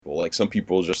Like some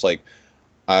people just like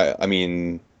I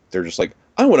mean they're just like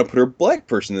I want to put a black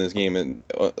person in this game and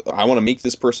I want to make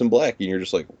this person black, and you're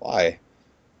just like why?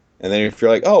 And then if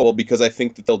you're like, oh well, because I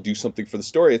think that they'll do something for the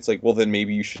story, it's like, well then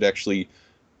maybe you should actually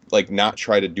like not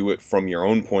try to do it from your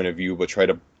own point of view, but try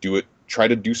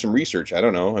to do some research. I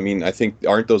don't know. I mean, I think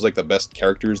aren't those like the best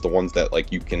characters, the ones that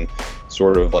like you can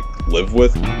sort of like live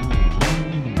with?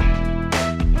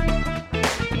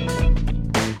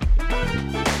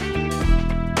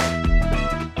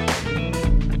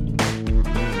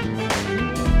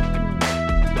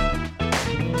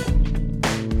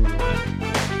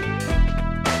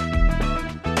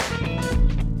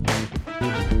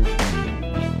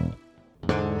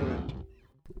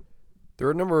 There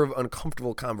are a number of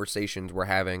uncomfortable conversations we're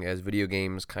having as video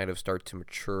games kind of start to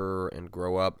mature and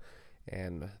grow up,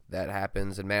 and that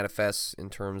happens and manifests in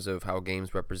terms of how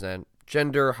games represent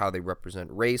gender, how they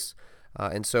represent race.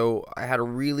 And so I had a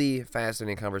really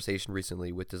fascinating conversation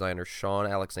recently with designer Sean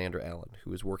Alexander Allen,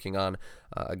 who is working on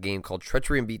a game called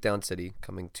Treachery in Beatdown City,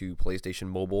 coming to PlayStation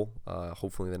Mobile,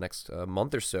 hopefully in the next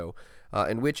month or so,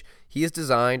 in which he has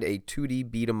designed a 2D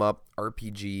beat-em-up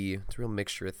RPG. It's a real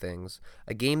mixture of things.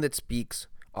 A game that speaks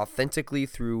authentically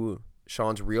through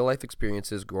Sean's real-life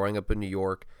experiences growing up in New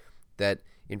York, that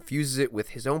infuses it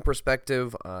with his own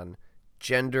perspective on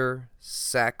gender,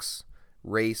 sex,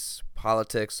 race,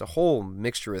 politics, a whole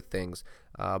mixture of things,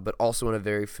 but also in a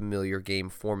very familiar game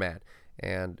format.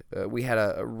 And we had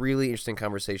a really interesting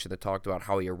conversation that talked about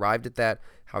how he arrived at that,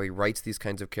 how he writes these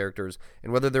kinds of characters,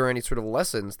 and whether there are any sort of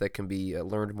lessons that can be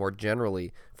learned more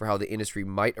generally for how the industry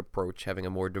might approach having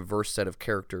a more diverse set of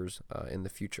characters in the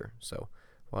future. So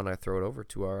why don't I throw it over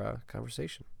to our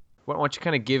conversation? Why don't you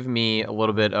kind of give me a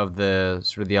little bit of the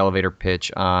sort of the elevator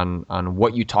pitch on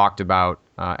what you talked about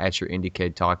at your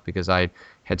IndieCade talk, because I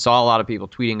had saw a lot of people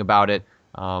tweeting about it.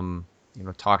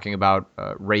 Talking about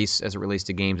race as it relates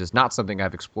to games is not something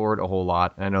I've explored a whole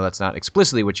lot. And I know that's not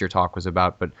explicitly what your talk was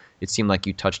about, but it seemed like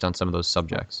you touched on some of those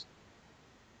subjects.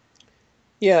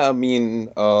 Yeah, I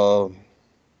mean,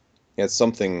 it's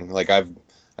something like I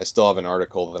still have an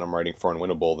article that I'm writing for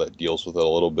Unwinnable that deals with it a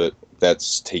little bit.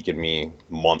 That's taken me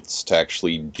months to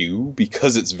actually do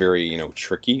because it's very,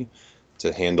 tricky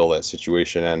to handle that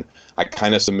situation. And I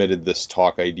kind of submitted this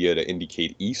talk idea to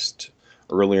IndieCade East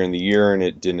earlier in the year, and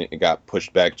it got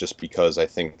pushed back just because I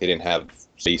think they didn't have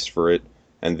space for it.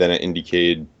 And then at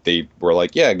IndieCade, they were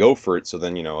like, yeah, go for it. So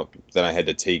then, then I had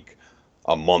to take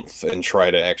a month and try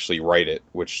to actually write it,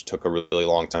 which took a really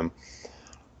long time.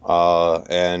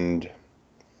 And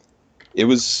it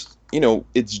was,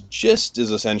 it's just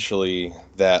as essentially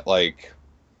that, like,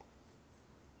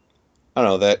 I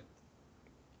don't know, that,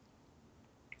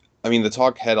 I mean, the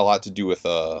talk had a lot to do with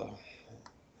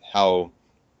how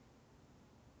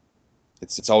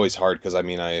it's always hard because, I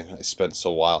mean, I spent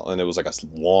so while, and it was like a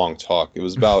long talk. It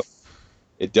was about,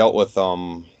 it dealt with,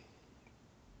 like,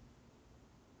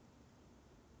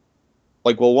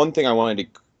 well, one thing I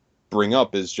wanted to bring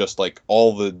up is just, like,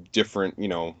 all the different,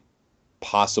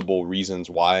 possible reasons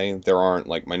why there aren't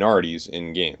like minorities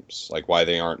in games, like why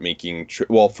they aren't making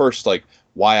well, first, like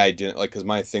why I didn't like, because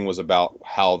my thing was about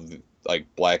how like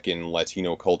Black and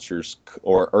Latino cultures,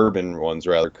 or urban ones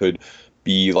rather, could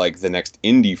be like the next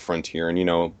indie frontier.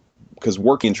 And because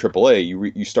working in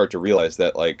AAA, you start to realize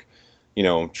that, like,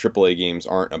 AAA games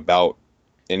aren't about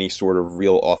any sort of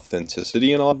real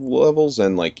authenticity in all levels.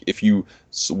 And like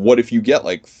what if you get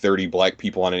like 30 black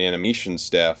people on an animation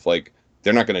staff, like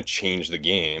they're not going to change the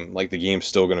game. Like the game's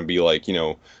still going to be like,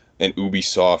 an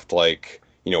Ubisoft, like,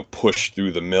 push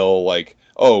through the mill, like,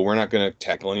 oh, we're not going to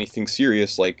tackle anything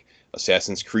serious. Like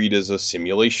Assassin's Creed is a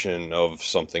simulation of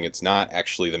something. It's not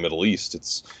actually the Middle East.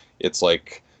 It's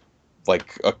like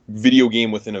a video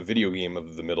game within a video game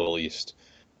of the Middle East.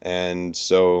 And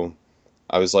so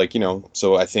I was like,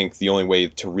 so I think the only way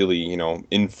to really,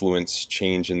 influence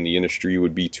change in the industry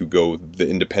would be to go the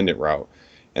independent route.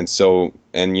 And so,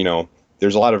 and,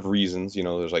 there's a lot of reasons,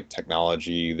 there's like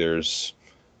technology, there's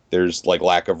like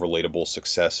lack of relatable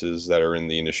successes that are in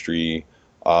the industry.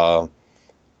 But,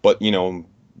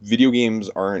 video games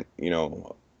aren't,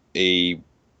 they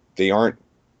aren't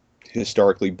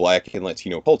historically Black and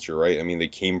Latino culture, right? I mean, they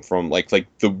came from like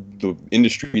the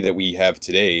industry that we have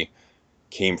today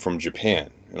came from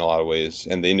Japan in a lot of ways.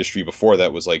 And the industry before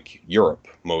that was like Europe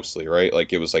mostly, right?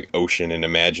 Like it was like Ocean and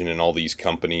Imagine and all these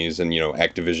companies, and,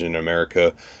 Activision in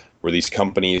America were these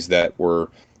companies that were,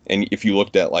 and if you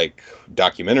looked at like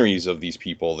documentaries of these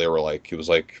people, they were like, it was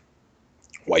like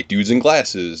white dudes in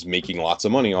glasses making lots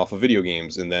of money off of video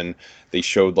games. And then they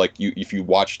showed like if you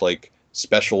watched like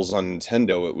specials on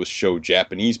Nintendo, it was show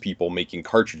Japanese people making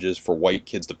cartridges for white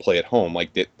kids to play at home. Like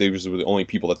those were the only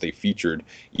people that they featured,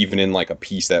 even in like a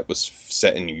piece that was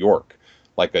set in New York,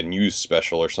 like a news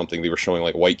special or something. They were showing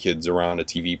like white kids around a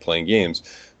TV playing games.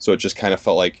 So it just kind of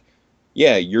felt like,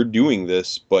 yeah, you're doing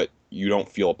this, but you don't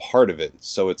feel a part of it.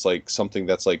 So it's like something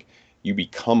that's like you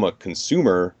become a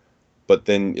consumer, but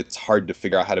then it's hard to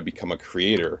figure out how to become a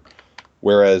creator.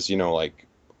 Whereas, like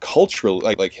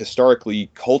culturally, like historically,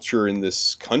 culture in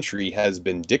this country has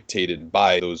been dictated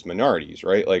by those minorities,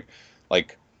 right?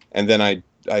 Like, and then I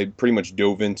pretty much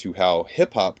dove into how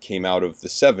hip hop came out of the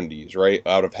 70s, right?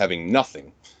 Out of having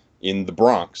nothing in the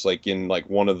Bronx, like in like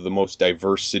one of the most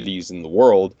diverse cities in the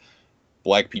world.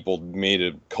 Black people made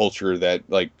a culture that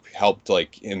like helped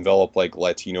like envelop like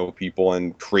Latino people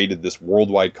and created this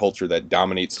worldwide culture that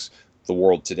dominates the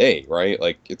world today, right?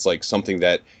 Like it's like something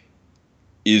that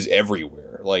is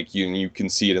everywhere. Like you can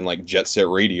see it in like Jet Set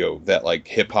Radio that like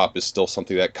hip hop is still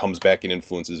something that comes back and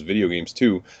influences video games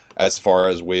too, as far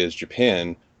as way as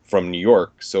Japan from New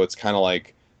York. So it's kind of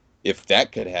like if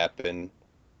that could happen,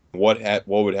 what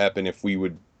would happen if we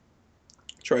would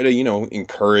try to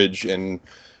encourage and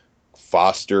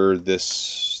foster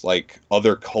this like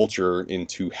other culture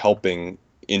into helping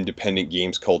independent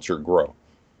games culture grow?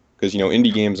 Because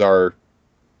indie games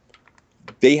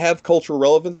they have cultural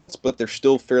relevance, but they're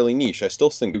still fairly niche. I still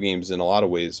think video games in a lot of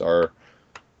ways are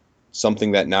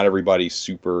something that not everybody's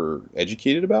super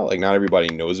educated about. Like not everybody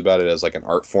knows about it as like an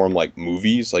art form like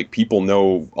movies. Like people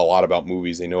know a lot about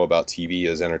movies, they know about TV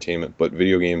as entertainment, but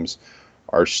video games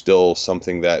are still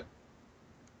something that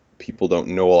people don't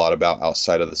know a lot about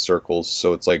outside of the circles.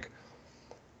 So it's like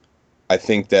I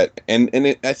think that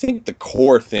I think the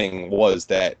core thing was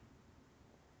that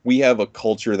we have a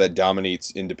culture that dominates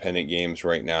independent games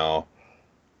right now.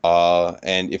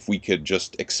 And if we could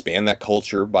just expand that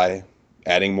culture by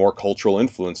adding more cultural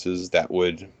influences, that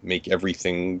would make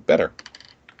everything better.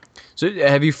 So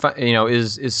have you,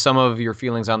 is some of your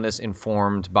feelings on this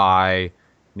informed by,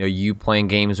 you playing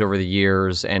games over the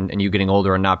years and you getting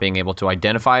older and not being able to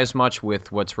identify as much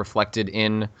with what's reflected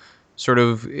in sort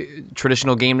of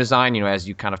traditional game design, as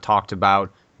you kind of talked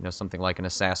about, something like an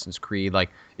Assassin's Creed, like,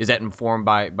 is that informed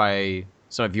by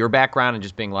some of your background and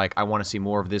just being like, I want to see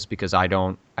more of this because I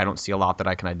don't see a lot that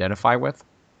I can identify with?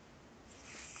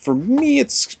 For me,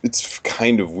 it's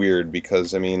kind of weird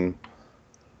because I mean,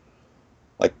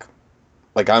 like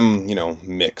I'm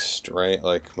mixed, right?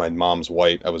 Like my mom's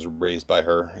white, I was raised by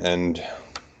her, and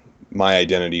my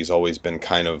identity's always been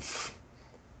kind of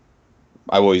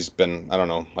I've always been, I don't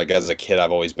know, like as a kid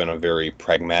I've always been a very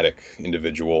pragmatic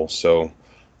individual, so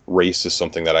race is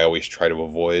something that I always try to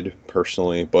avoid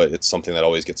personally, but it's something that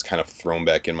always gets kind of thrown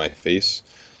back in my face.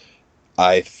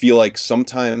 I feel like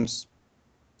sometimes,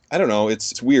 I don't know,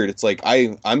 it's weird. It's like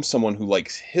I'm someone who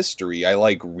likes history. I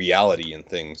like reality and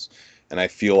things. And I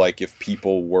feel like if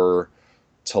people were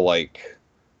to like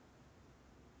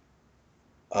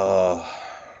uh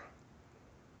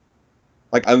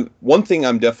I'm one thing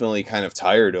I'm definitely kind of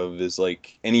tired of is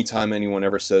like anytime anyone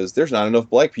ever says there's not enough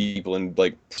black people in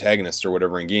like protagonists or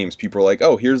whatever in games, people are like,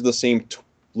 oh, here's the same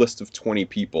list of 20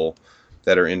 people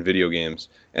that are in video games,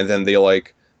 and then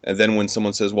and then when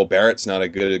someone says, well, Barrett's not a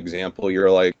good example,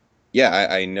 you're like, yeah,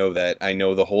 I know that. I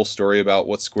know the whole story about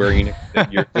what Square Enix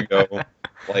did years ago.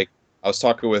 Like I was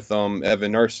talking with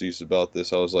Evan Narcisse about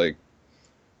this. I was like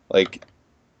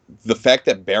the fact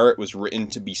that Barrett was written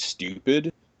to be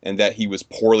stupid and that he was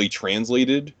poorly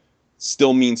translated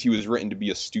still means he was written to be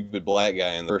a stupid black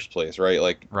guy in the first place, right?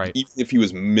 Like, right. Even if he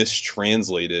was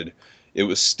mistranslated, it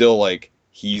was still like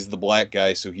he's the black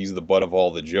guy, so he's the butt of all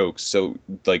the jokes. So,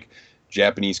 like,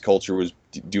 Japanese culture was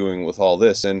doing with all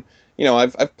this, and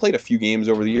I've played a few games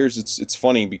over the years. It's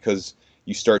funny because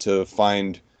you start to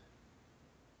find,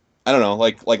 I don't know,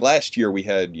 like last year we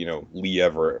had Lee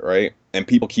Everett, right? And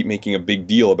people keep making a big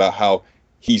deal about how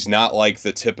he's not like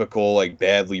the typical like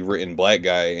badly written black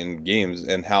guy in games,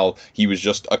 and how he was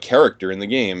just a character in the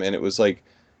game. And it was like,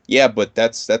 yeah, but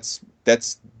that's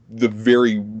the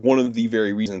very one of the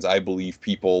very reasons I believe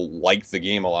people liked the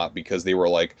game a lot, because they were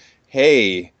like,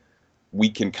 hey, we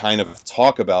can kind of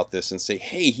talk about this and say,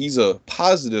 hey, he's a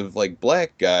positive like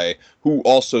black guy who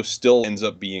also still ends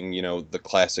up being the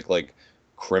classic like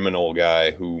criminal guy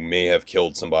who may have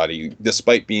killed somebody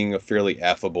despite being a fairly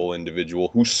affable individual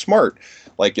who's smart.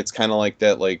 Like it's kind of like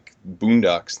that like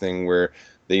Boondocks thing where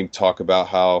they talk about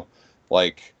how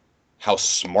like how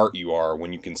smart you are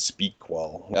when you can speak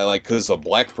well. Like, because a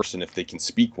black person, if they can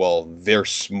speak well, they're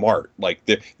smart. Like,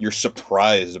 you're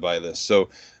surprised by this. So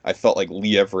I felt like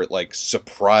Lee Everett like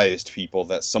surprised people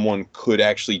that someone could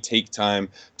actually take time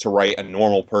to write a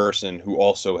normal person who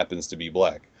also happens to be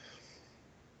black.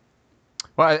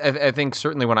 Well, I think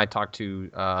certainly when I talk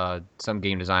to some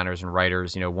game designers and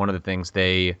writers, one of the things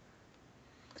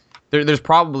there's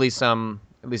probably some,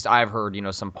 at least I've heard,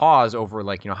 some pause over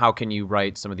like, how can you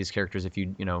write some of these characters if you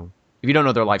don't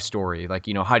know their life story? Like,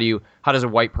 how does a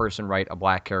white person write a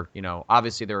black character?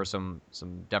 Obviously there are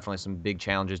definitely some big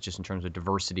challenges just in terms of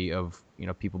diversity of,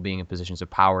 people being in positions of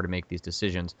power to make these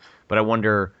decisions. But I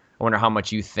wonder how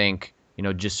much you think,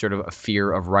 just sort of a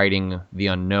fear of writing the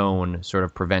unknown sort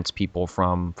of prevents people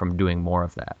from doing more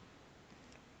of that.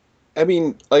 I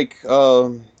mean, like, yeah,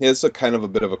 it's a kind of a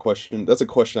bit of a question. That's a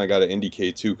question I got to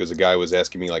indicate too, because a guy was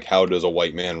asking me like, how does a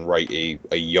white man write a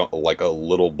young, like a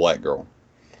little black girl?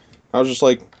 I was just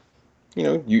like,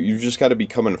 you just got to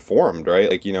become informed, right?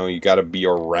 Like, you got to be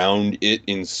around it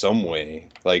in some way.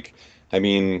 Like, I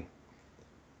mean,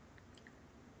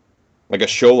 like a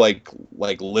show like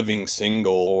Living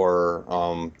Single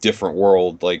or Different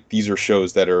World, like these are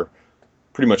shows that are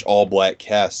pretty much all black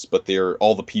casts, but they're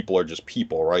all the people are just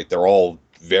people, right? They're all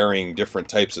varying different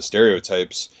types of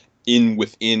stereotypes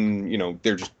within,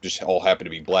 they're just all happen to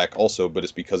be black also, but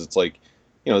it's because it's like,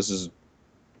 this is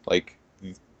like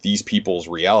these people's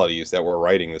realities that were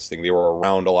writing this thing. They were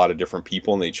around a lot of different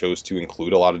people and they chose to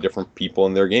include a lot of different people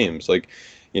in their games. Like,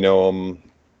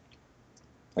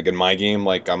 like in my game,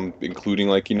 like I'm including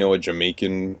like, a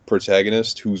Jamaican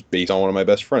protagonist who's based on one of my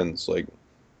best friends.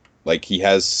 Like he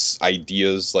has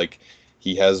ideas, like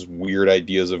he has weird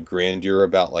ideas of grandeur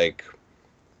about like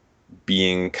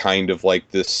being kind of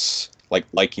like this, like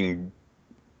liking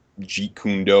Jeet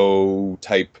Kune Do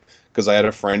type. Because I had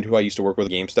a friend who I used to work with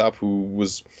at GameStop who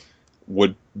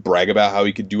would brag about how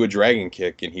he could do a dragon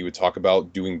kick, and he would talk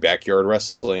about doing backyard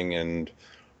wrestling and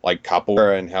like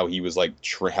capoeira, and how he was like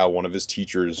how one of his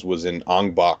teachers was in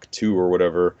Ong Bak too or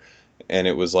whatever, and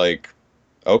it was like,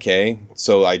 okay,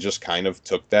 so I just kind of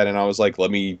took that and I was like,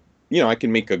 let me, I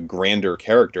can make a grander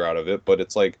character out of it, but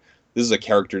it's like this is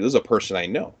a person I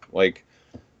know, like,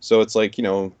 so it's like,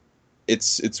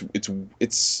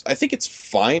 it's I think it's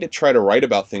fine to try to write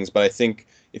about things, but I think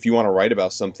if you want to write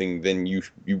about something, then you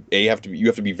have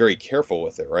to be very careful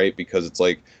with it, right? Because it's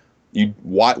like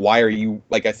why are you,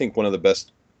 like, I think one of the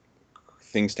best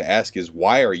things to ask is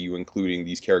why are you including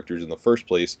these characters in the first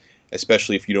place,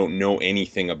 especially if you don't know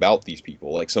anything about these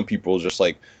people. Like some people just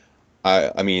like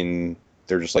I mean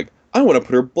they're just like, I want to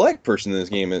put a black person in this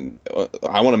game and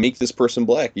I want to make this person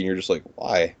black, and you're just like,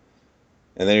 why?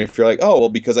 And then if you're like, oh, well,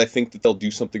 because I think that they'll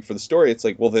do something for the story, it's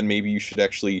like, well, then maybe you should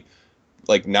actually,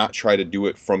 like, not try to do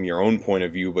it from your own point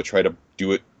of view, but try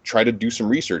to do some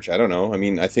research. I don't know. I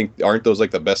mean, I think, aren't those,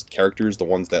 like, the best characters, the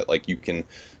ones that, like, you can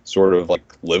sort of, like,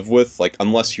 live with? Like,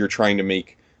 unless you're trying to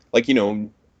make, like,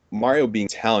 Mario being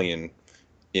Italian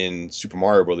in Super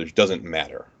Mario Brothers doesn't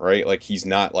matter, right? Like, he's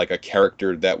not, like, a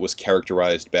character that was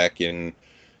characterized back in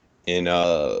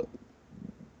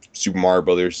Super Mario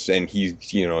Brothers, and he,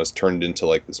 has turned into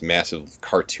like this massive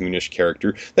cartoonish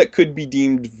character that could be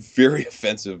deemed very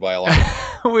offensive by a lot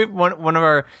of one of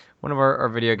our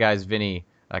video guys, Vinny,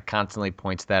 constantly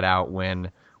points that out when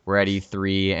we're at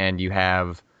E3 and you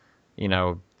have,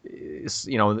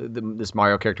 this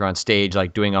Mario character on stage,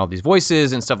 like doing all these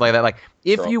voices and stuff like that. Like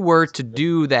if you were to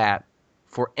do that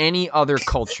for any other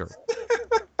culture,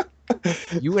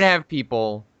 you would have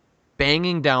people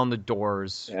banging down the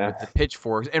doors with the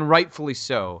pitchforks, and rightfully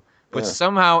so. But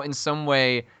somehow, in some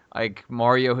way, like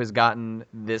Mario has gotten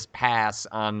this pass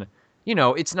on.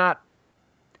 It's not.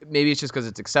 Maybe it's just because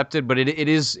it's accepted, but it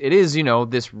is.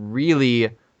 This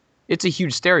really. It's a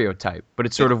huge stereotype, but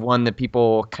it's sort of one that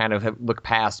people kind of look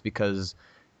past because,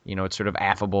 it's sort of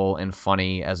affable and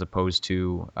funny as opposed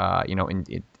to,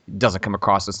 it doesn't come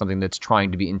across as something that's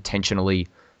trying to be intentionally,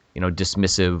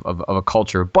 dismissive of a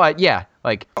culture. But yeah,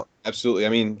 like. Absolutely. I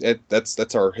mean,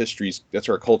 that's our history's, that's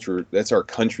our culture, that's our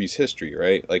country's history,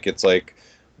 right? Like, it's like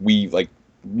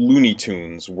Looney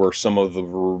Tunes were some of the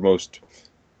most,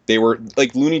 they were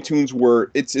like Looney Tunes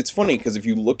were, it's funny because if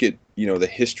you look at, the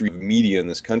history of media in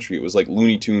this country, it was like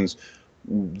Looney Tunes,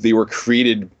 they were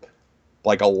created,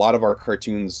 like a lot of our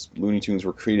cartoons, Looney Tunes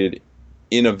were created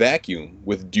in a vacuum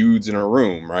with dudes in a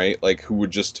room, right? Like who would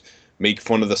just make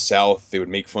fun of the South. They would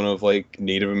make fun of like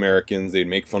Native Americans. They'd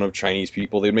make fun of Chinese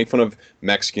people. They'd make fun of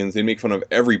Mexicans. They'd make fun of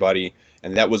everybody.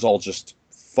 And that was all just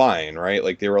fine, right?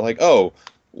 Like they were like, oh,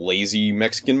 lazy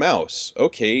Mexican mouse.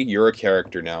 Okay, you're a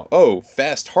character now. Oh,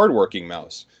 fast, hardworking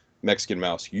mouse. Mexican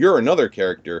Mouse. You're another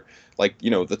character. Like,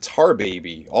 you know, the Tar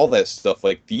Baby, all that stuff.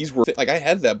 Like, these were, like, I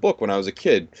had that book when I was a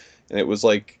kid, and it was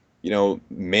like, you know,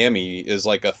 Mammy is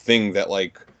like a thing that,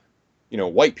 like, you know,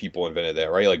 white people invented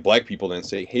that, right? Like, black people didn't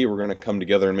say, hey, we're going to come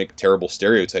together and make a terrible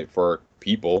stereotype for our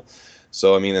people.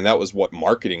 So, I mean, and that was what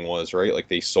marketing was, right? Like,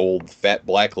 they sold fat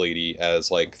black lady as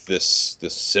like this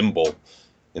symbol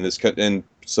in this, and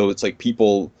so it's like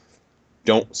people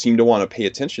don't seem to want to pay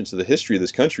attention to the history of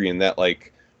this country, and that,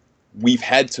 like, we've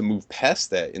had to move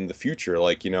past that in the future,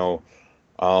 like, you know,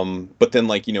 but then,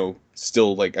 like, you know,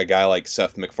 still, like, a guy like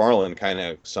Seth MacFarlane kind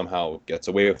of somehow gets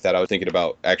away with that. I was thinking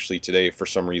about, actually, today, for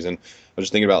some reason, I was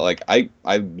just thinking about, like, I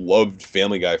loved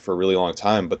Family Guy for a really long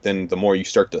time, but then the more you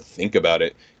start to think about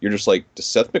it, you're just like, does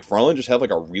Seth MacFarlane just have,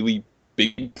 like, a really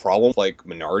big problem with, like,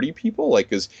 minority people? Like,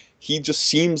 because he just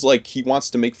seems like he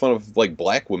wants to make fun of, like,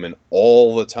 black women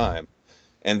all the time,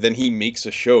 and then he makes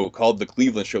a show called The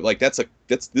Cleveland Show. Like, this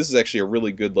is actually a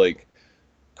really good, like,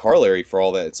 corollary for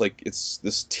all that. It's like, it's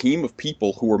this team of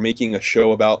people who are making a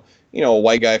show about, you know, a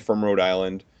white guy from Rhode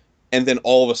Island, and then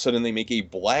all of a sudden they make a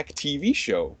black TV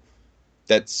show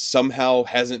that somehow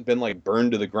hasn't been, like,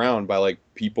 burned to the ground by, like,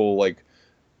 people, like,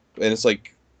 and it's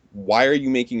like, why are you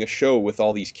making a show with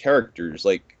all these characters,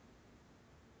 like,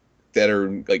 that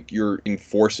are, like, you're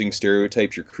enforcing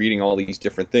stereotypes, you're creating all these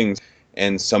different things,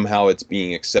 and somehow it's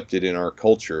being accepted in our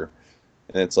culture.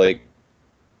 And it's like,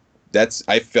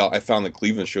 I found the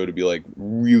Cleveland Show to be, like,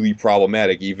 really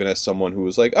problematic, even as someone who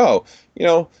was like, oh, you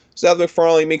know, Seth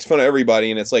MacFarlane makes fun of everybody,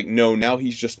 and it's like, no, now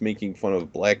he's just making fun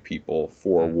of black people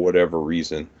for whatever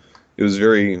reason. It was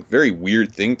very, very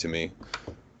weird thing to me,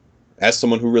 as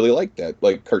someone who really liked that,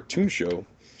 like, cartoon show.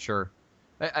 Sure.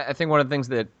 I think one of the things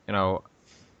that, you know,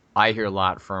 I hear a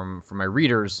lot from my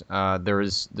readers, there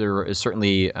is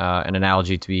certainly an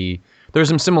analogy to be, there's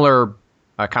some similar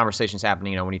conversations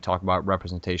happening, you know, when you talk about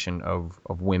representation of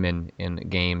women in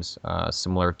games,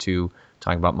 similar to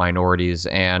talking about minorities.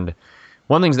 And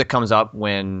one of the things that comes up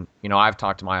when, you know, I've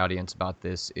talked to my audience about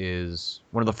this is,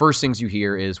 one of the first things you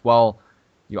hear is, well,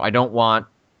 you know, I don't want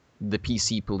the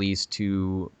PC police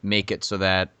to make it so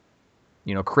that,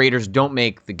 you know, creators don't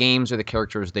make the games or the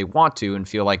characters they want to and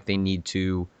feel like they need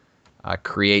to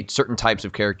create certain types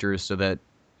of characters so that,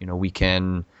 you know, we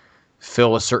can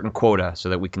fill a certain quota, so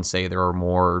that we can say there are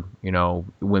more, you know,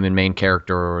 women main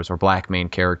characters or black main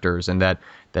characters, and that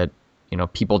you know,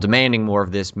 people demanding more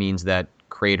of this means that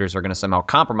creators are going to somehow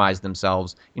compromise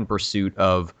themselves in pursuit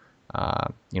of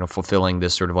you know, fulfilling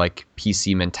this sort of, like,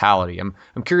 PC mentality. I'm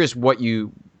curious what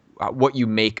you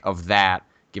make of that,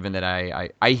 given that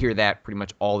I hear that pretty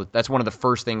much that's one of the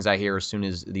first things I hear as soon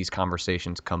as these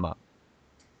conversations come up.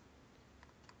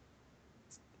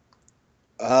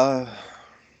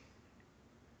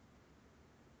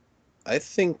 I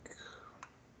think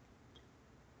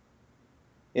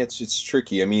it's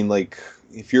tricky. I mean, like,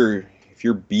 if you're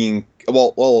being,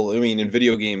 well, I mean, in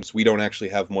video games we don't actually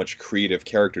have much creative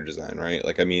character design, right?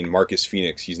 Like, I mean, Marcus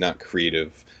Phoenix, he's not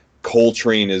creative.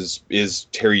 Coltrane is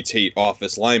Terry Tate,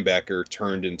 office linebacker,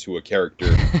 turned into a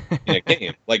character in a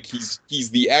game. Like, he's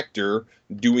the actor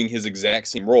doing his exact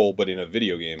same role, but in a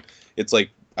video game. It's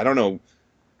like, I don't know.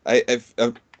 I've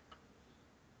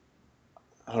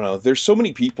I don't know. There's so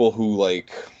many people who,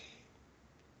 like,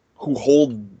 who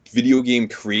hold video game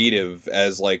creative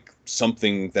as, like,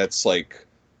 something that's, like,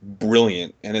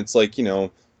 brilliant, and it's like, you know,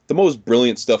 the most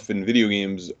brilliant stuff in video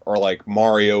games are, like,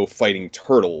 Mario fighting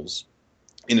turtles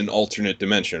in an alternate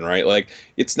dimension, right? Like,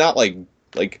 it's not like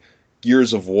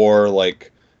Gears of War,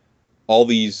 like, all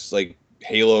these, like,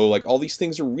 Halo, like, all these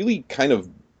things are really kind of,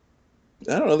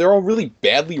 I don't know, they're all really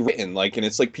badly written, like, and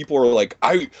it's like, people are like,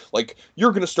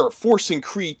 you're gonna start forcing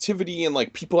creativity, and,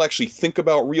 like, people actually think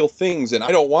about real things, and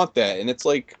I don't want that. And it's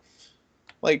like,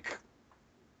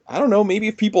 I don't know, maybe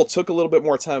if people took a little bit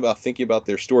more time about thinking about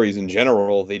their stories in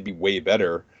general, they'd be way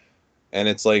better. And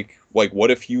it's like, what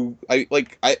if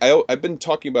I've been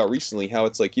talking about recently how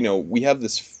it's like, you know, we have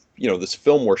this, you know, this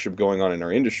film worship going on in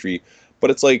our industry,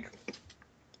 but it's like,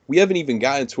 we haven't even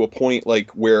gotten to a point,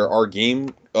 like, where our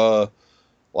game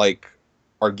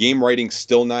writing's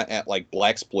still not at, like,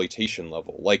 blaxploitation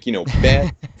level. Like, you know,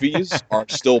 bad movies are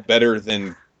still better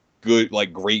than good,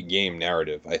 like, great game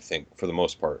narrative, I think, for the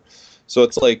most part. So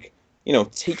it's like, you know,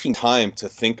 taking time to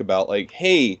think about, like,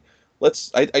 hey,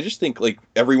 I just think, like,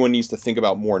 everyone needs to think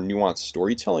about more nuanced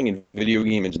storytelling in video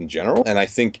games in general, and I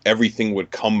think everything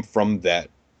would come from that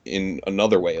in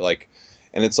another way. Like,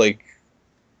 and it's like,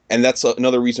 and that's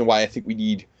another reason why I think we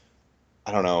need,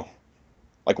 I don't know,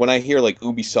 like, when I hear, like,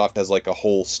 Ubisoft has, like, a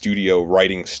whole studio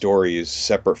writing stories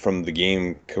separate from the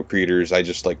game co-creators, I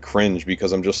just, like, cringe,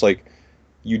 because I'm just like,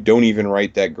 you don't even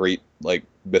write that great like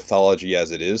mythology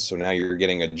as it is. So now you're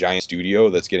getting a giant studio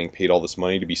that's getting paid all this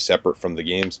money to be separate from the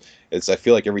games. I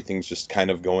feel like everything's just kind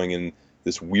of going in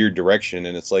this weird direction,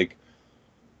 and it's like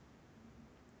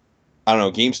I don't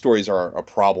know. Game stories are a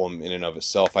problem in and of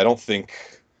itself. I don't think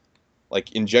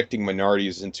like injecting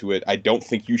minorities into it. I don't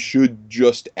think you should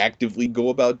just actively go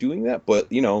about doing that.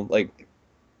 But like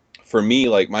for me,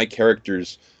 like my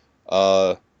characters,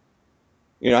 uh,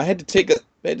 I had to take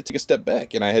a step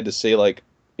back, and I had to say like,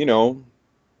 you know,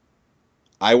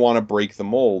 I want to break the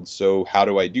mold. So how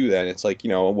do I do that? And it's like,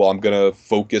 well, I'm gonna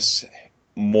focus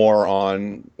more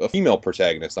on a female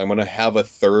protagonist. I'm gonna have a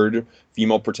third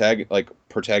female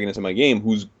protagonist in my game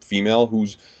who's female,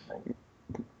 who's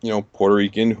Puerto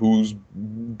Rican, who's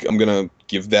I'm gonna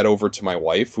give that over to my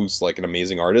wife, who's like an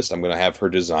amazing artist. I'm gonna have her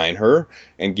design her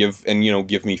and give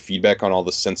me feedback on all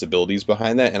the sensibilities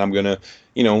behind that, and I'm gonna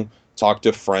you know talk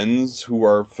to friends who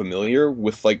are familiar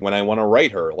with like when I want to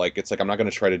write her. Like it's like I'm not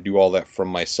gonna try to do all that from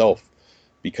myself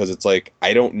because it's like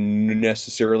I don't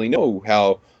necessarily know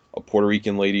how a Puerto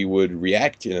Rican lady would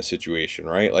react in a situation,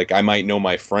 right? Like I might know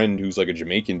my friend who's like a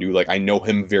Jamaican dude, like I know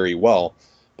him very well,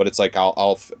 but it's like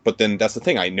but then that's the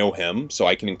thing, I know him, so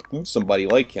I can include somebody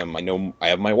like him. I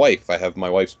have my wife, I have my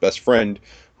wife's best friend,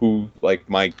 who like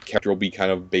my character will be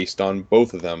kind of based on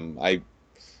both of them. I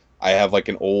have like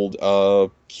an old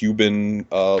Cuban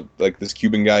like this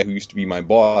Cuban guy who used to be my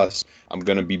boss. I'm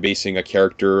gonna be basing a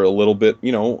character a little bit,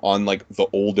 on like the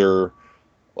older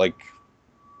like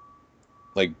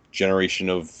generation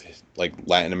of like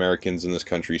Latin Americans in this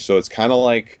country. So it's kind of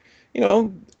like,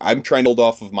 I'm trying to build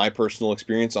off of my personal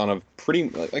experience on a pretty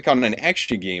like on an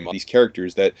action game, these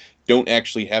characters that don't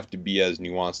actually have to be as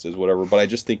nuanced as whatever, but I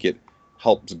just think it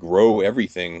helps grow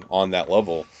everything on that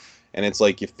level. And it's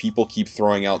like if people keep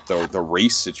throwing out the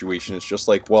race situation, it's just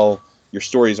like, well, your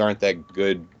stories aren't that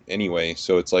good anyway.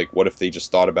 So it's like, what if they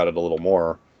just thought about it a little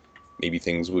more? Maybe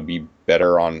things would be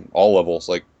better on all levels.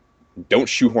 Like, don't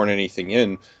shoehorn anything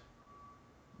in.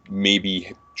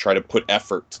 Maybe try to put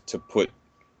effort to put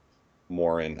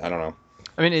more in. I don't know.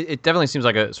 I mean, it definitely seems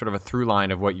like a sort of a through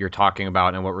line of what you're talking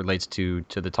about and what relates to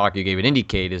the talk you gave at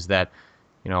Indiecade is that,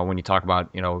 when you talk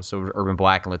about, sort of urban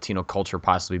Black and Latino culture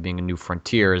possibly being a new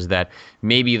frontier, is that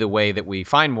maybe the way that we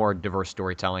find more diverse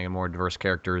storytelling and more diverse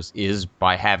characters is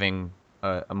by having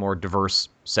a more diverse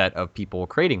set of people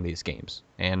creating these games.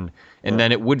 And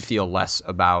then it would feel less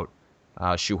about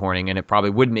shoehorning, and it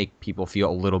probably would make people feel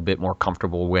a little bit more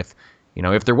comfortable with,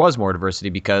 if there was more diversity,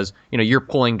 because, you're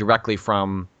pulling directly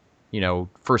from,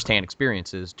 firsthand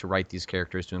experiences to write these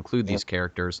characters, to include these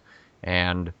characters,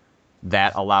 and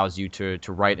that allows you to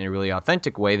write in a really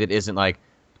authentic way that isn't like,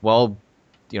 well,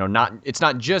 it's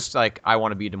not just like I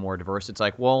want to be more diverse. It's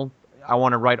like, well, I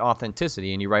want to write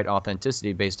authenticity, and you write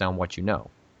authenticity based on what you know.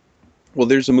 Well,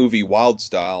 there's a movie Wild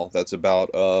Style that's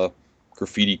about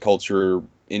graffiti culture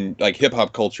in like hip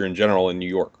hop culture in general in New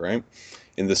York, right?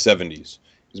 In the 70s. It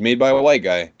was made by a white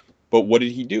guy. But what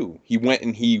did he do? He went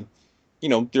and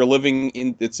they're living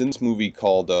in it's in this movie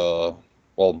called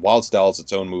well, Wild Style is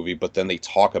its own movie, but then they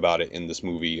talk about it in this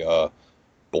movie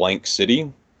Blank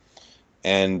City,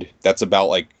 and that's about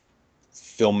like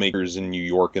filmmakers in New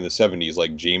York in the 70s,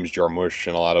 like James Jarmusch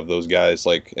and a lot of those guys,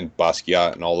 like and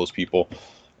Basquiat and all those people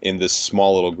in this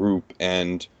small little group.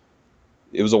 And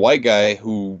it was a white guy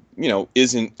who,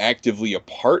 isn't actively a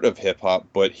part of hip hop,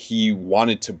 but he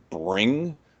wanted to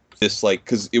bring this, like,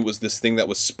 because it was this thing that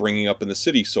was springing up in the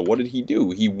city. So what did he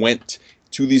do? He went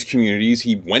to these communities.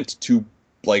 He went to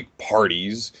like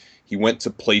parties. He went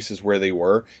to places where they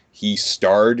were. He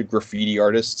starred graffiti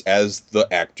artists as the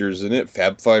actors in it.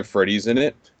 Fab Five Freddy's in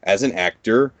it as an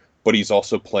actor, but he's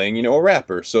also playing, a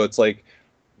rapper. So it's like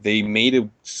they made a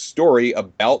story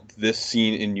about this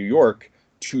scene in New York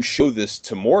to show this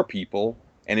to more people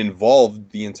and involve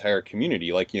the entire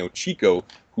community. Like, Chico,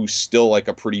 who's still like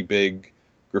a pretty big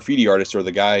graffiti artist, or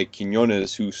the guy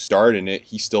Quinones who starred in it,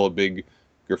 he's still a big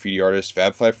graffiti artist.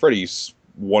 Fab Five Freddy's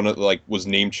one of like was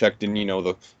name checked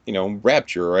in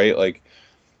Rapture, right? Like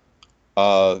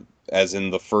as in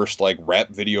the first like rap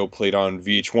video played on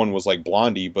VH1 was like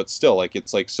Blondie, but still like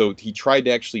it's like, so he tried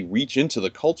to actually reach into the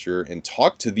culture and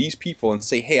talk to these people and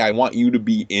say, hey, I want you to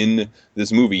be in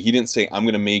this movie. He didn't say, I'm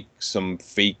going to make some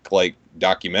fake like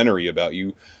documentary about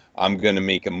you. I'm going to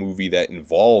make a movie that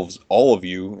involves all of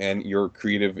you and your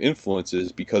creative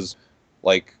influences, because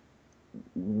like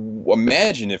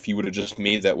imagine if he would have just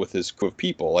made that with his crew of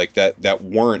people like that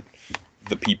weren't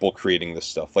the people creating this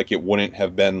stuff. Like it wouldn't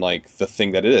have been like the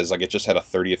thing that it is. Like it just had a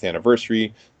 30th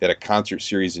anniversary. They had a concert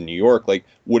series in New York. Like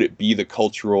would it be the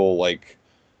cultural like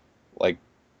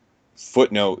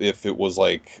footnote if it was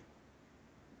like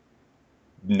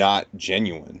not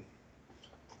genuine.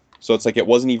 So it's like it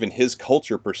wasn't even his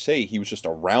culture per se. He was just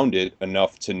around it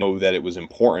enough to know that it was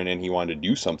important and he wanted to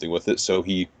do something with it. So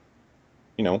he,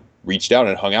 reached out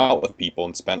and hung out with people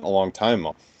and spent a long time.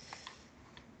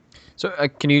 So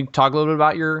can you talk a little bit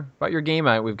about your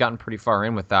game? We've gotten pretty far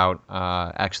in without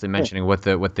actually mentioning what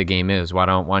the game is. Why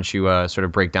don't you sort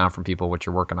of break down for people what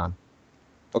you're working on?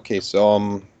 Okay, so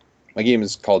my game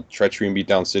is called Treachery in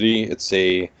Beatdown City. It's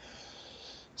a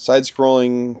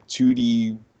side-scrolling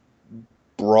 2D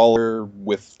brawler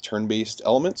with turn-based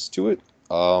elements to it.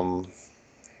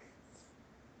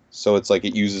 So it's like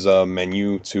it uses a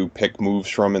menu to pick moves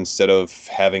from instead of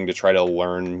having to try to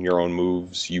learn your own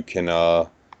moves. You can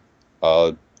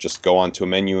just go onto a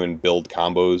menu and build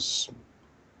combos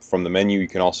from the menu. You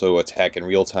can also attack in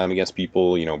real time against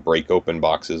people, break open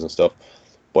boxes and stuff.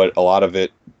 But a lot of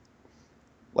it,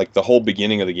 like the whole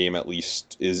beginning of the game at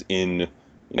least, is in,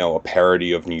 a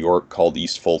parody of New York called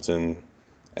East Fulton.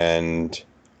 And,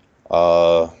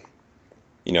 the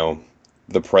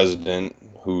president,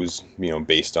 who's,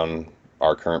 based on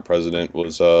our current president,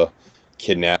 was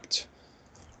kidnapped.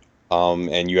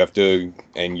 And you have to,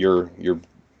 and you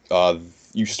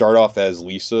start off as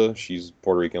Lisa. She's a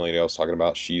Puerto Rican lady I was talking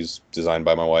about. She's designed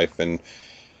by my wife, and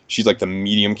she's like the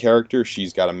medium character.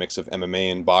 She's got a mix of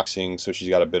MMA and boxing, so she's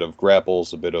got a bit of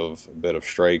grapples, a bit of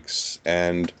strikes,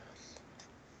 and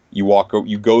you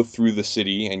go through the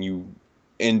city, and you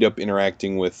end up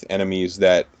interacting with enemies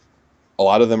that a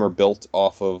lot of them are built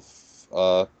off of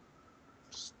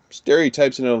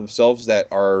stereotypes in and of themselves that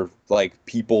are like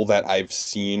people that I've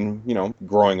seen,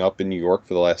 growing up in New York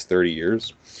for the last 30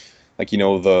 years.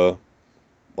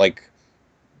 Like,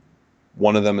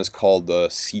 one of them is called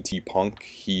CT Punk.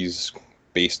 He's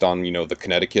based on, the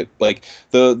Connecticut, like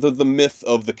the myth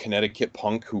of the Connecticut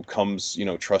punk who comes,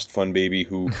 trust fund baby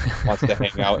who wants to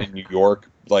hang out in New York.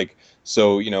 Like,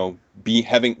 so,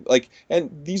 and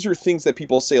these are things that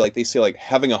people say, like they say, like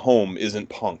having a home isn't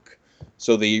punk.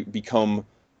 So they become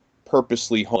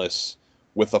purposely homeless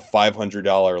with a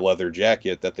 $500 leather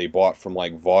jacket that they bought from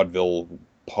like vaudeville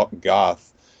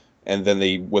goth. And then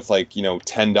they, with like,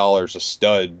 $10 a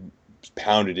stud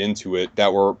pounded into it,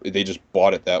 they just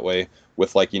bought it that way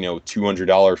with like,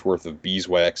 $200 worth of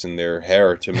beeswax in their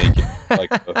hair to make it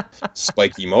like a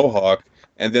spiky mohawk.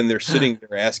 And then they're sitting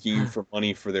there asking you for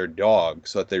money for their dog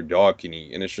so that their dog can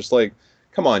eat. And it's just like,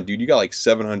 come on, dude, you got like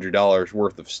 $700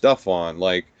 worth of stuff on.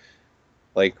 Like,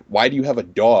 why do you have a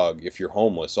dog if you're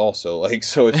homeless also? Like,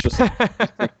 so it's just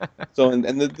so,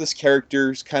 this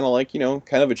character's kind of like,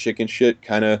 kind of a chicken shit,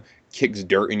 kind of kicks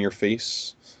dirt in your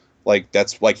face. Like,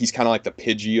 that's like, he's kind of like the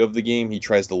Pidgey of the game. He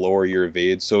tries to lower your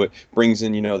evade. So it brings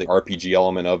in, the RPG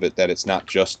element of it, that it's not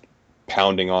just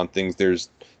pounding on things.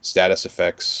 There's status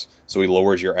effects. So he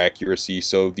lowers your accuracy.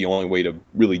 So the only way to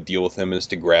really deal with him is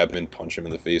to grab him and punch him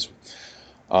in the face.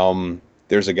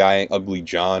 There's a guy, Ugly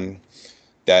John,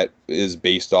 that is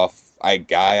based off a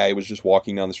guy I was just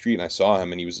walking down the street and I saw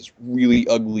him, and he was this really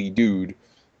ugly dude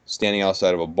standing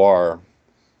outside of a bar,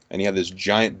 and he had this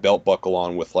giant belt buckle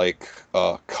on with like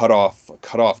a cut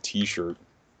off t-shirt.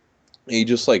 And he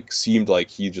just like seemed like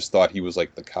he just thought he was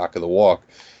like the cock of the walk.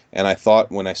 And I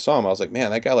thought when I saw him, I was like, man,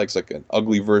 that guy looks like an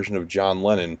ugly version of John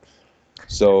Lennon.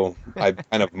 So I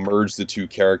kind of merged the two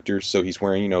characters. So he's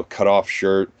wearing, cut off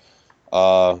shirt,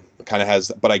 kind of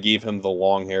has, but I gave him the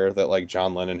long hair that like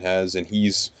John Lennon has, and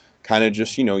he's kind of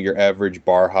just, your average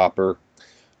bar hopper,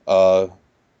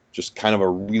 just kind of a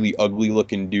really ugly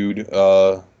looking dude.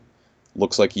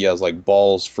 Looks like he has like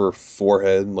balls for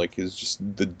forehead, like his, just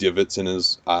the divots in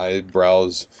his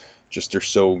eyebrows just are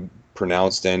so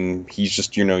pronounced, and he's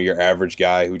just, your average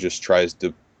guy who just tries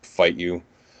to fight you.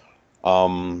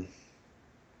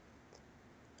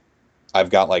 I've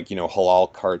got like,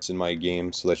 halal carts in my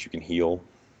game so that you can heal.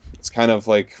 It's kind of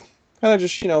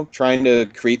just, trying to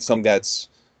create something that's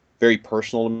very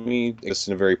personal to me, just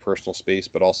in a very personal space,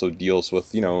 but also deals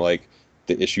with, like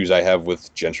the issues I have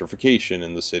with gentrification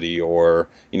in the city, or,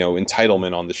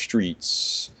 entitlement on the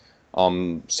streets.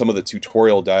 Some of the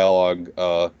tutorial dialogue,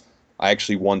 I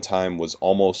actually one time was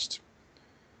almost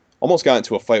got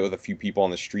into a fight with a few people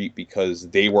on the street because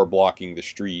they were blocking the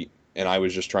street and I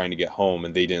was just trying to get home,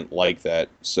 and they didn't like that.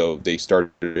 So they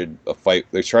started a fight.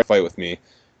 They tried to fight with me,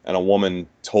 and a woman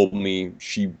told me,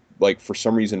 she, like, for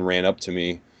some reason ran up to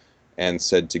me and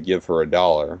said to give her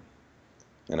 $1.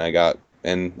 And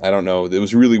I don't know, it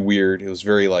was really weird. It was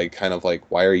very like, kind of like,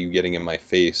 why are you getting in my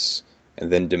face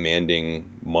and then demanding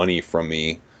money from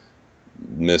me,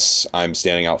 miss? I'm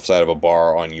standing outside of a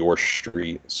bar on your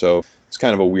street. So it's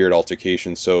kind of a weird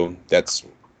altercation. So that's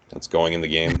going in the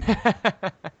game.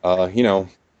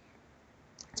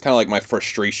 It's it's kind of like my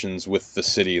frustrations with the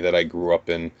city that I grew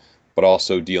up in, but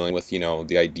also dealing with,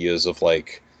 the ideas of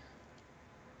like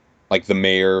the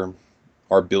mayor,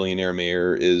 our billionaire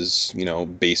mayor is,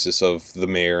 basis of the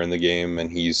mayor in the game,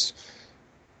 and he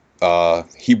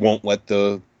won't let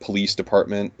the police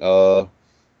department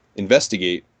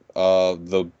investigate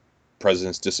the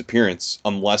president's disappearance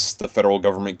unless the federal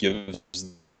government gives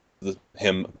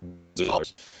him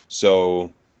dollars.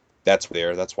 So that's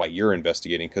why you're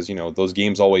investigating, because those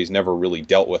games always never really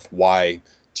dealt with why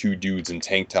two dudes in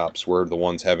tank tops were the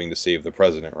ones having to save the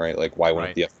president, right? Like, why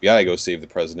wouldn't the FBI go save the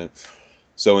president?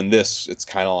 So in this, it's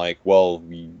kind of like, well,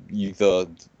 you're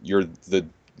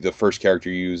the first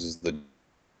character you use is the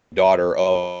daughter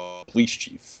of a police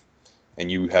chief,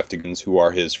 and you have to convince who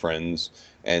are his friends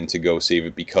and to go save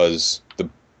it, because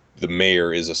the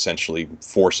mayor is essentially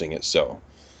forcing it, so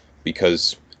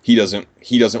because he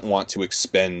doesn't want to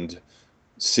expend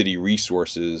city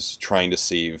resources trying to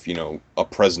save a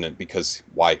president, because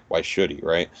why should he,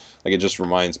 right? Like, it just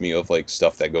reminds me of like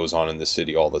stuff that goes on in the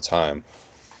city all the time.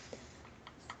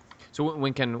 So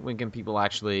when can people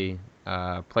actually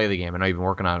play the game? I know you've been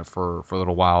working on it for a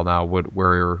little while now.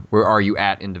 Where are you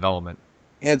at in development?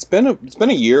 Yeah, it's been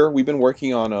a year. We've been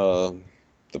working on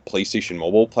the PlayStation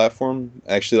Mobile platform.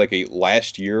 Actually, like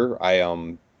last year, I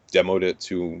demoed it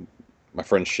to my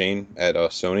friend Shane at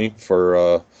Sony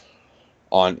for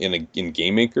in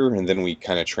Game Maker, and then we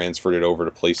kind of transferred it over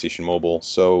to PlayStation Mobile.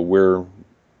 So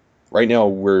right now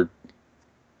we're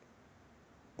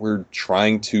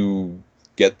trying to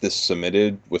get this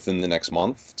submitted within the next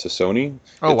month to Sony.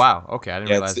 Oh, wow. Okay, I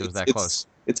didn't realize it was that close.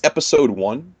 It's episode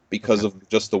 1 because of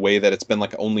just the way that it's been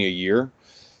like only a year.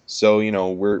 So,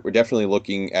 we're definitely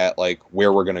looking at like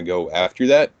where we're going to go after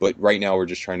that. But right now we're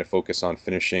just trying to focus on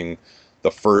finishing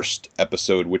the first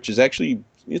episode, which is actually,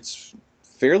 it's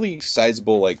fairly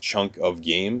sizable like chunk of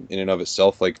game in and of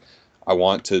itself. Like,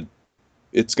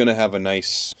 it's going to have a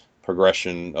nice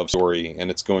progression of story, and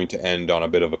it's going to end on a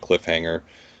bit of a cliffhanger.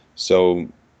 So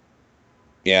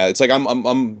yeah, it's like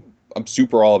I'm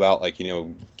super all about like,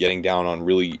 getting down on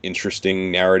really interesting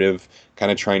narrative,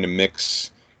 kind of trying to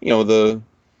mix, the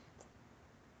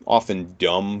often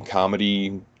dumb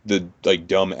comedy, the like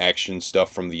dumb action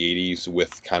stuff from the 80s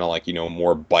with kind of like,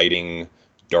 more biting,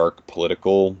 dark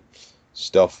political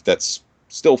stuff that's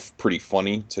still pretty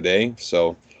funny today.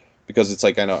 So because it's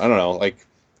like, I don't know, like,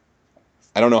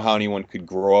 I don't know how anyone could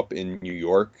grow up in New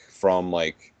York from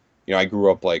like, I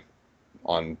grew up like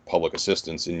on public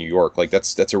assistance in New York. Like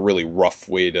that's a really rough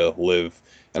way to live,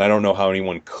 and I don't know how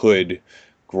anyone could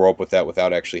grow up with that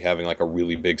without actually having like a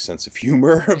really big sense of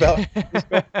humor about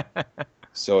it.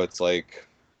 So it's like,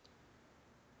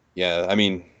 yeah, I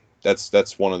mean,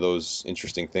 that's one of those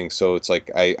interesting things. So it's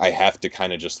like I have to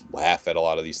kind of just laugh at a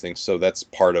lot of these things. So that's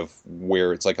part of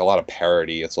where it's like a lot of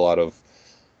parody. It's a lot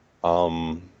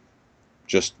of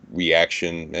just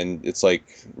reaction, and it's like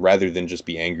rather than just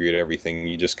be angry at everything,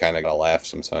 you just kind of gotta laugh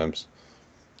sometimes.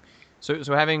 So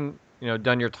having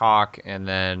done your talk, and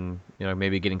then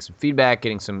maybe getting some feedback,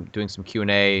 doing some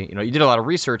Q&A, you did a lot of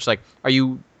research. Like, are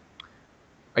you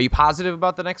positive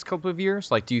about the next couple of years?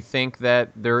 Like, do you think that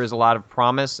there is a lot of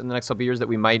promise in the next couple of years that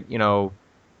we might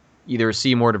either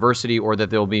see more diversity, or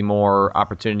that there'll be more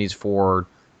opportunities for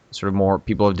sort of more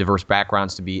people of diverse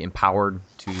backgrounds to be empowered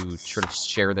to sort of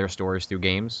share their stories through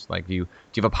games? Like, do you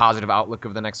have a positive outlook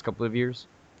of the next couple of years?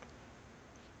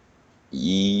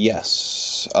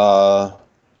 Yes. Well,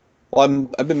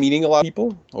 I've been meeting a lot of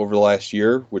people over the last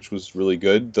year, which was really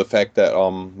good. The fact that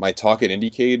my talk at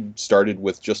Indiecade started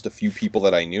with just a few people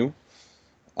that I knew,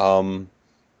 and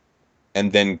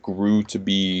then grew to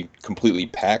be completely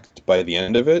packed by the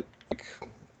end of it.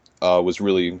 Was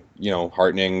really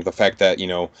heartening. The fact that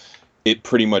it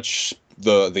pretty much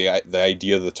the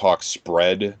idea of the talk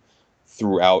spread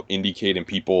throughout Indiecade, and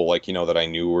people like that I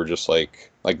knew were just like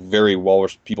very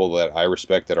people that I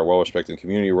respect, that are well respected in the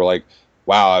community, were like,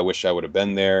 wow, I wish I would have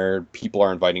been there. People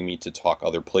are inviting me to talk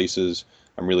other places.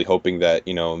 I'm really hoping that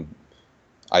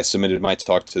I submitted my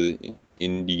talk to the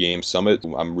Indie Game Summit.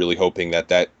 I'm really hoping that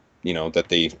that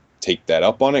they take that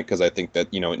up on it, because I think that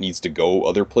it needs to go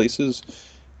other places.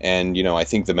 And, I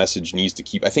think the message needs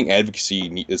to I think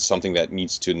advocacy is something that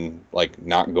needs to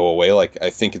not go away. Like, I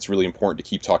think it's really important to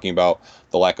keep talking about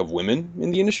the lack of women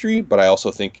in the industry, but I also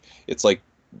think it's like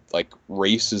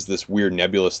race is this weird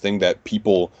nebulous thing that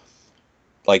people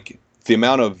like, the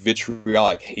amount of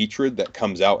vitriolic hatred that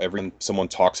comes out every time someone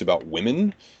talks about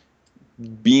women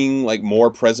being more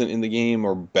present in the game,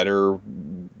 or better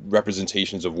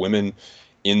representations of women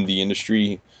in the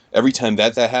industry. Every time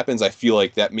that happens, I feel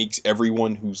like that makes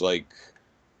everyone who's a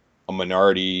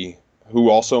minority who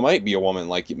also might be a woman.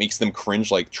 Like it makes them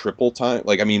cringe like triple time.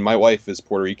 Like I mean, my wife is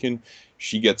Puerto Rican.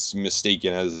 She gets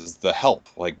mistaken as the help,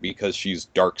 like because she's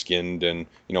dark skinned and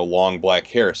long black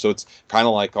hair. So it's kind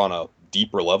of like on a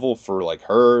deeper level for like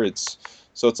her. It's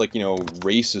like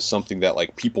race is something that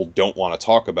like people don't want to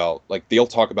talk about. Like they'll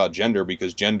talk about gender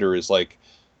because gender is like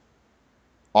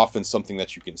often something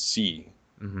that you can see.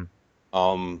 Hmm.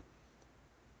 Um,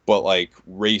 but like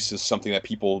race is something that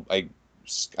people I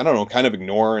don't know, kind of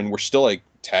ignore, and we're still like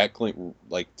tackling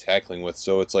with.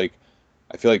 So it's like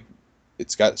I feel like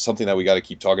it's got something that we got to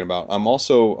keep talking about. I'm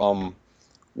also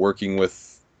working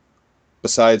with,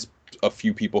 besides a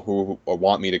few people who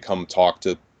want me to come talk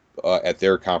to at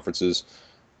their conferences.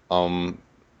 Um,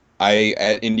 I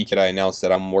at IndieKid I announced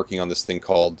that I'm working on this thing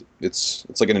called it's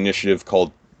like an initiative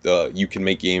called You Can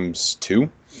Make Games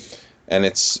Too, and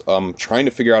it's trying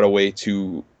to figure out a way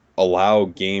to allow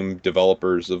game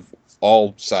developers of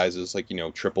all sizes, like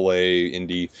AAA,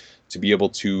 indie, to be able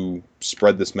to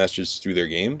spread this message through their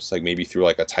games, like maybe through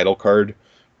like a title card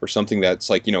or something that's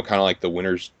like kind of like the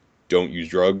winners don't use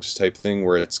drugs type thing,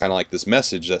 where it's kind of like this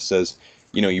message that says,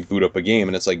 you boot up a game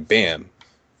and it's like bam,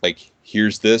 like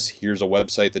here's a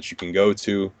website that you can go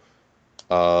to.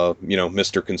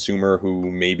 Mr. Consumer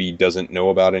who maybe doesn't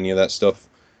know about any of that stuff,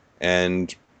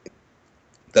 and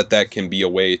that can be a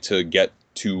way to get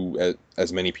to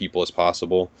as many people as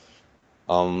possible.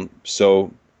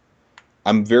 So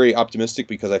I'm very optimistic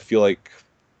because I feel like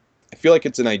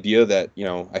it's an idea that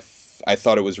I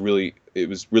thought it was really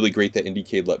great that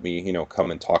IndieCade let me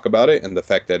come and talk about it, and the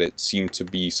fact that it seemed to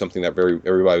be something that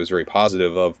everybody was very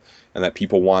positive of, and that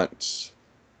people want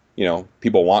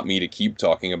me to keep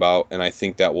talking about, and I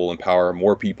think that will empower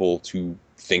more people to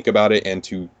think about it and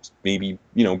to maybe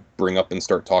bring up and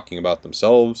start talking about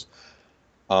themselves.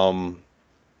 Um,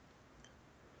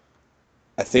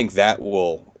 I think that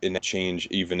will change,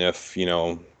 even if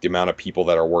the amount of people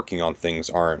that are working on things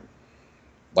aren't.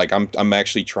 Like I'm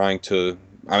actually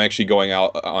going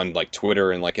out on like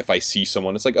Twitter, and like if I see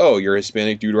someone, it's like, oh, you're a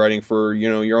Hispanic dude writing for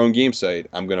your own game site,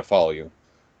 I'm gonna follow you,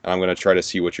 and I'm gonna try to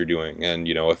see what you're doing, and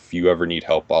if you ever need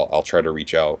help, I'll try to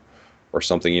reach out or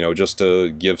something, just to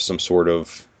uh give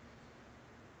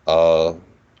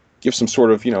some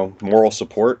sort of moral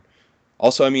support.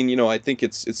 Also, I mean, I think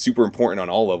it's super important on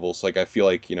all levels. Like I feel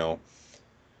like like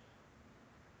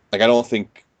I don't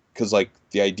think, because like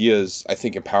the idea is, I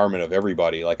think, empowerment of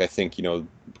everybody. Like I think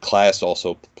class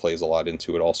also plays a lot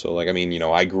into it also. Like I mean,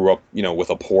 I grew up with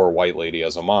a poor white lady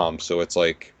as a mom, so it's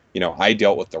like I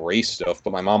dealt with the race stuff, but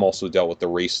my mom also dealt with the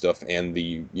race stuff and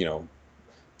the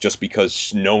just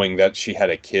because knowing that she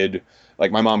had a kid.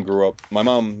 Like my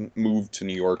mom moved to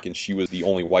New York, and she was the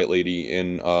only white lady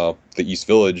in the East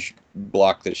Village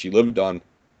block that she lived on,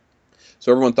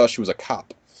 so everyone thought she was a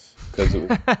cop because it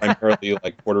was primarily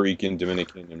like Puerto Rican,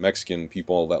 Dominican, and Mexican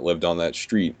people that lived on that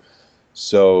street.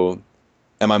 So,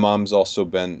 and my mom's also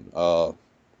been,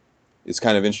 it's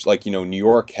kind of interesting, like, New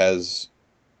York has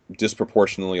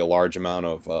disproportionately a large amount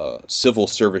of civil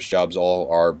service jobs, all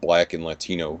are black and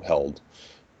Latino held.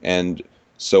 And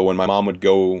so when my mom would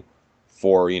go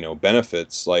for,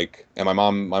 benefits, like, and my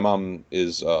mom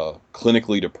is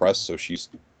clinically depressed, so she's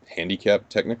handicapped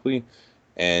technically.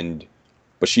 And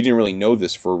but she didn't really know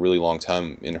this for a really long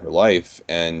time in her life,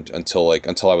 and until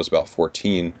I was about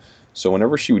 14. So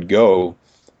whenever she would go,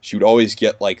 she would always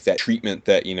get like that treatment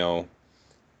that she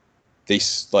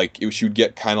would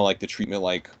get kind of like the treatment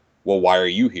like, well, why are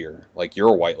you here? Like, you're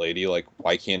a white lady, like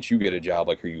why can't you get a job?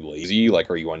 Like, are you lazy?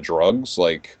 Like, are you on drugs?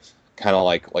 Like, kind of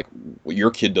like well, your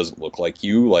kid doesn't look like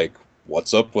you. Like,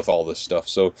 what's up with all this stuff?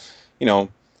 So you know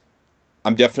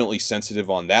I'm definitely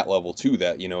sensitive on that level too.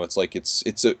 That it's like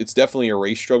it's definitely a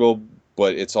race struggle,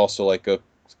 but it's also like a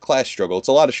class struggle. It's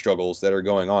a lot of struggles that are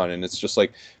going on, and it's just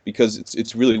like, because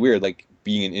it's really weird. Like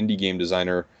being an indie game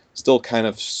designer still kind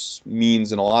of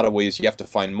means in a lot of ways you have to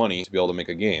find money to be able to make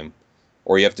a game,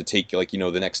 or you have to take like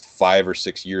the next 5 or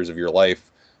 6 years of your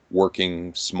life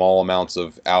working small amounts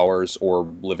of hours or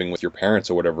living with your parents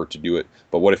or whatever to do it.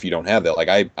 But what if you don't have that?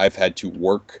 Like I've had to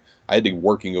work. I had to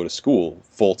work and go to school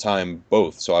full time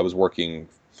both. So I was working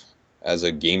as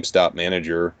a GameStop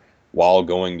manager while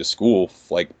going to school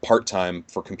like part time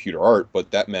for computer art,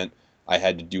 but that meant I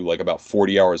had to do like about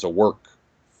 40 hours of work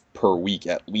per week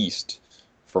at least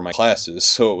for my classes.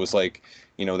 So it was like,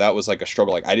 that was like a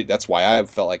struggle. Like that's why I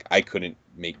felt like I couldn't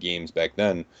make games back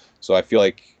then. So I feel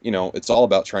like, it's all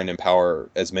about trying to empower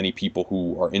as many people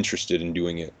who are interested in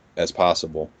doing it as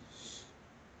possible.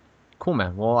 Cool,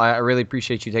 man. Well, I really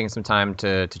appreciate you taking some time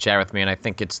to chat with me, and I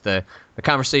think it's the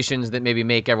conversations that maybe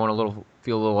make everyone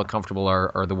feel a little uncomfortable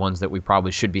are the ones that we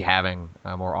probably should be having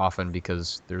more often,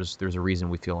 because there's a reason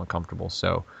we feel uncomfortable.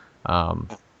 So I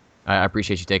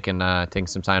appreciate you taking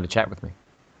some time to chat with me.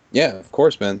 Yeah, of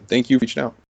course, man. Thank you for reaching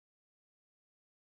out.